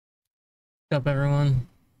What's up, everyone?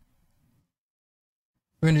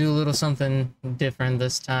 We're gonna do a little something different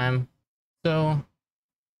this time. So,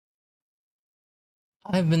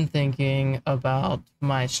 I've been thinking about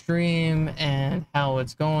my stream and how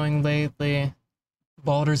it's going lately.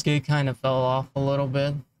 Baldur's Gate kind of fell off a little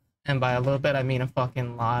bit, and by a little bit, I mean a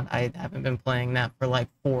fucking lot. I haven't been playing that for like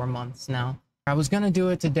 4 months now. I was gonna do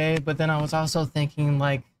it today, but then I was also thinking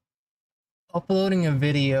like uploading a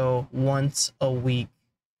video once a week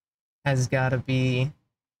has gotta be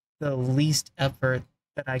the least effort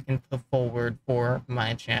that I can put forward for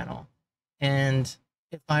my channel. And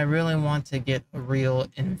if I really want to get a real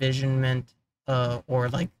envisionment or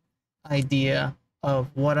like idea of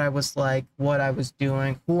what I was like, what I was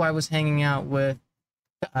doing, who I was hanging out with,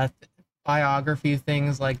 biography,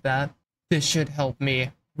 things like that, this should help me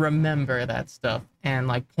remember that stuff and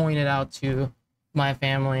like point it out to my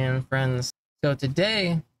family and friends. So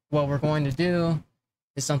today, what we're going to do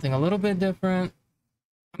is something a little bit different.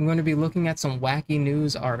 I'm going to be looking at some wacky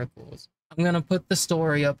news articles. I'm going to put the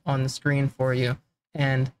story up on the screen for you,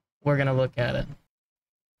 and we're going to look at it.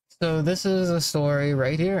 So this is a story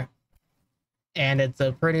right here, and it's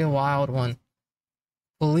a pretty wild one.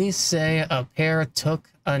 Police say a pair took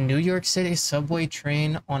a New York City subway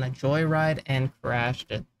train on a joyride and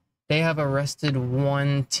crashed it. They have arrested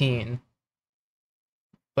one teen,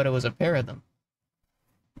 but it was a pair of them.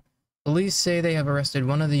 Police say they have arrested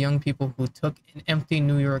one of the young people who took an empty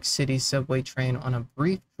New York City subway train on a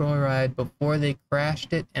brief joyride before they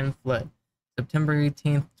crashed it and fled. September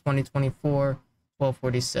 18th, 2024,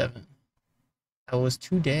 12:47. That was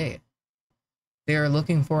today. They are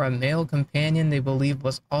looking for a male companion they believe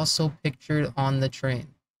was also pictured on the train.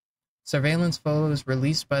 Surveillance photos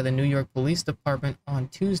released by the New York Police Department on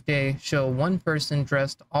Tuesday show one person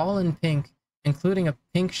dressed all in pink, including a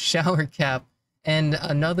pink shower cap, and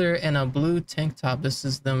another in a blue tank top. This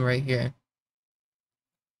is them right here.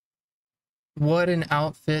 What an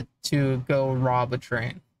outfit to go rob a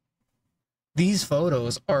train. These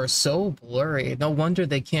photos are so blurry. No wonder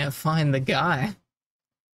they can't find the guy.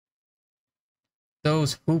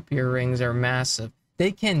 Those hoop earrings are massive.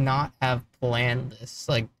 They cannot have planned this.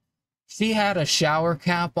 Like, she had a shower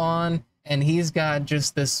cap on, and he's got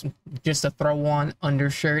just a throw-on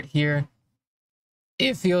undershirt here.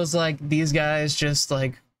 It feels like these guys just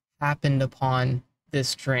like happened upon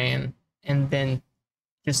this train and then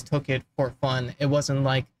just took it for fun. It wasn't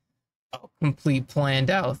like a complete planned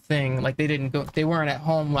out thing. Like they weren't at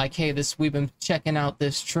home like, hey, we've been checking out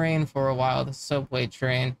this train for a while, the subway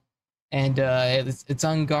train, and it's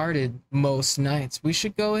unguarded most nights. We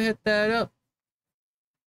should go hit that up.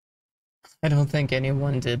 I don't think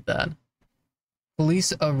anyone did that.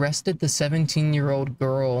 Police arrested the 17-year-old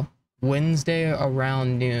girl Wednesday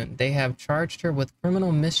around noon. They have charged her with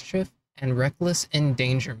criminal mischief and reckless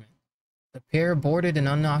endangerment. The pair boarded an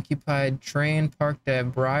unoccupied train parked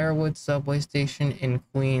at Briarwood subway station in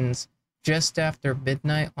Queens just after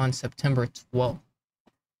midnight on September 12th.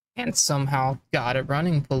 And somehow got it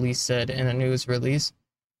running, police said in a news release.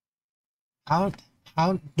 How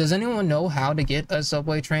does anyone know how to get a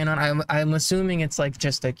subway train on? I'm assuming it's like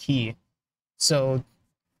just a key. So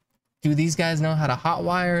do these guys know how to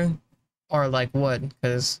hotwire? Or like what?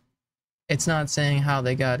 Because it's not saying how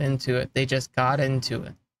they got into it. They just got into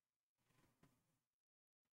it.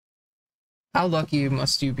 How lucky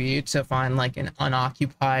must you be to find like an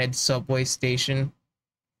unoccupied subway station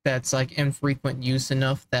that's like in frequent use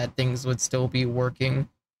enough that things would still be working?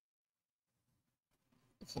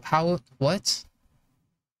 What?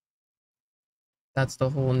 That's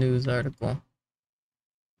the whole news article.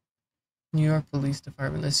 New York Police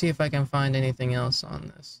Department. Let's see if I can find anything else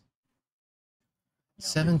on this.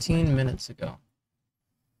 17 minutes ago.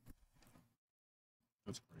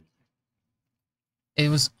 That's crazy. It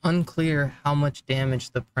was unclear how much damage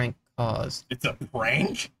the prank caused. It's a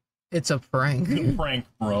prank? It's a prank. The prank,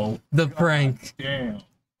 bro. The prank. Damn.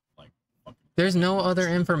 Like, there's no other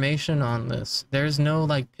information on this. There's no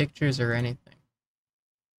like pictures or anything.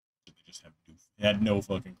 They had no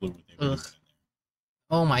fucking clue what they were doing in there.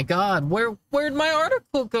 Oh my god, where'd my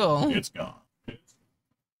article go? It's gone.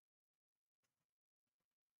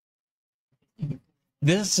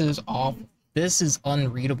 This is awful. This is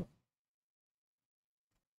unreadable.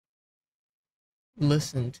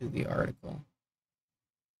 Listen to the article.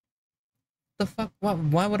 The fuck?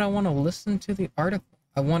 Why would I want to listen to the article?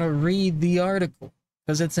 I want to read the article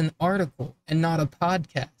because it's an article and not a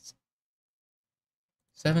podcast.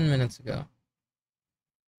 7 minutes ago.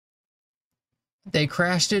 They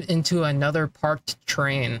crashed it into another parked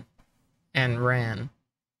train and ran.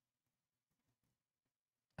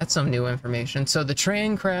 That's some new information. So the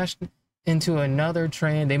train crashed into another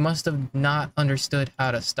train. They must have not understood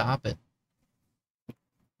how to stop it.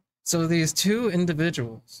 So these two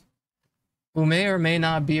individuals, who may or may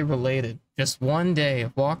not be related, just one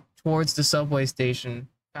day walked towards the subway station,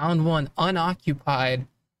 found one unoccupied,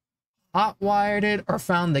 hot-wired it, or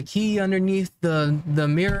found the key underneath the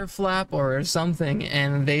mirror flap or something,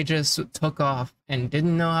 and they just took off and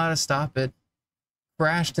didn't know how to stop it,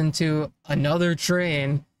 crashed into another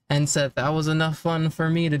train, and said, that was enough fun for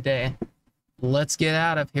me today. Let's get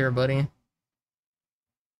out of here, buddy.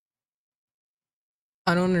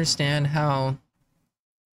 I don't understand how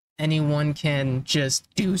anyone can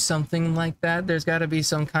just do something like that. There's got to be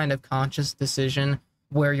some kind of conscious decision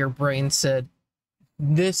where your brain said,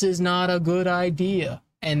 this is not a good idea,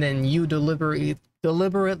 and then you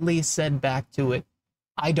deliberately said back to it,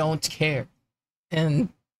 I don't care, and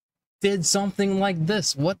did something like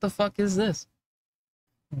this. What the fuck is this?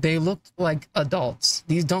 They looked like adults.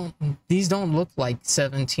 These don't look like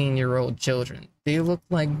 17-year-old children. They look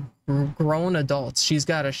like grown adults. She's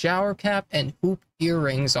got a shower cap and hoop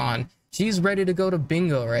earrings on. She's ready to go to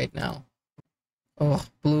bingo right now. Oh,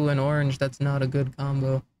 blue and orange, that's not a good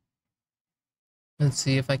combo. Let's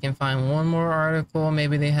see if I can find one more article.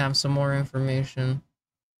 Maybe they have some more information.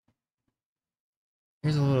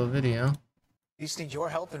 Here's a little video. Police need your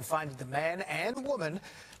help in finding the man and woman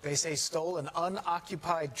they say stole an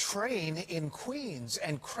unoccupied train in Queens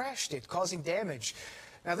and crashed it, causing damage.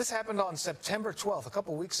 Now, this happened on September 12th, a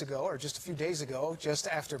couple weeks ago, or just a few days ago, just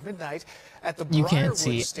after midnight, at the You can't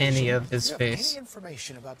see station. any of his face. Any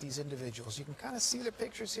information about these individuals? You can kind of see their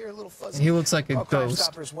pictures here, a little fuzzy. He looks like a ghost. Crime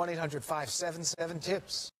Stoppers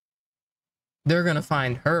 1-800-577-TIPS. They're gonna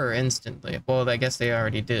find her instantly. Well, I guess they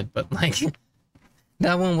already did, but like,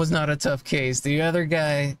 that one was not a tough case. The other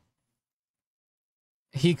guy,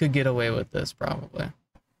 he could get away with this probably.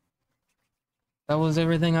 That was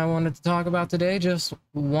everything I wanted to talk about today. Just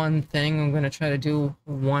one thing. I'm going to try to do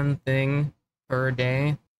one thing per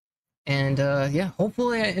day. And yeah,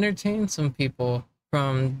 hopefully I entertain some people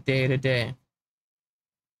from day to day.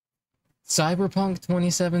 Cyberpunk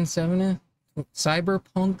 2077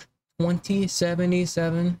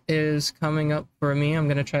 is coming up for me. I'm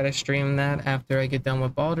going to try to stream that after I get done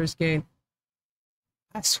with Baldur's Gate.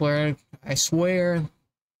 I swear,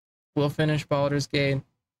 we'll finish Baldur's Gate.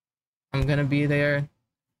 I'm gonna be there.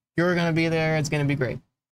 You're gonna be there. It's gonna be great.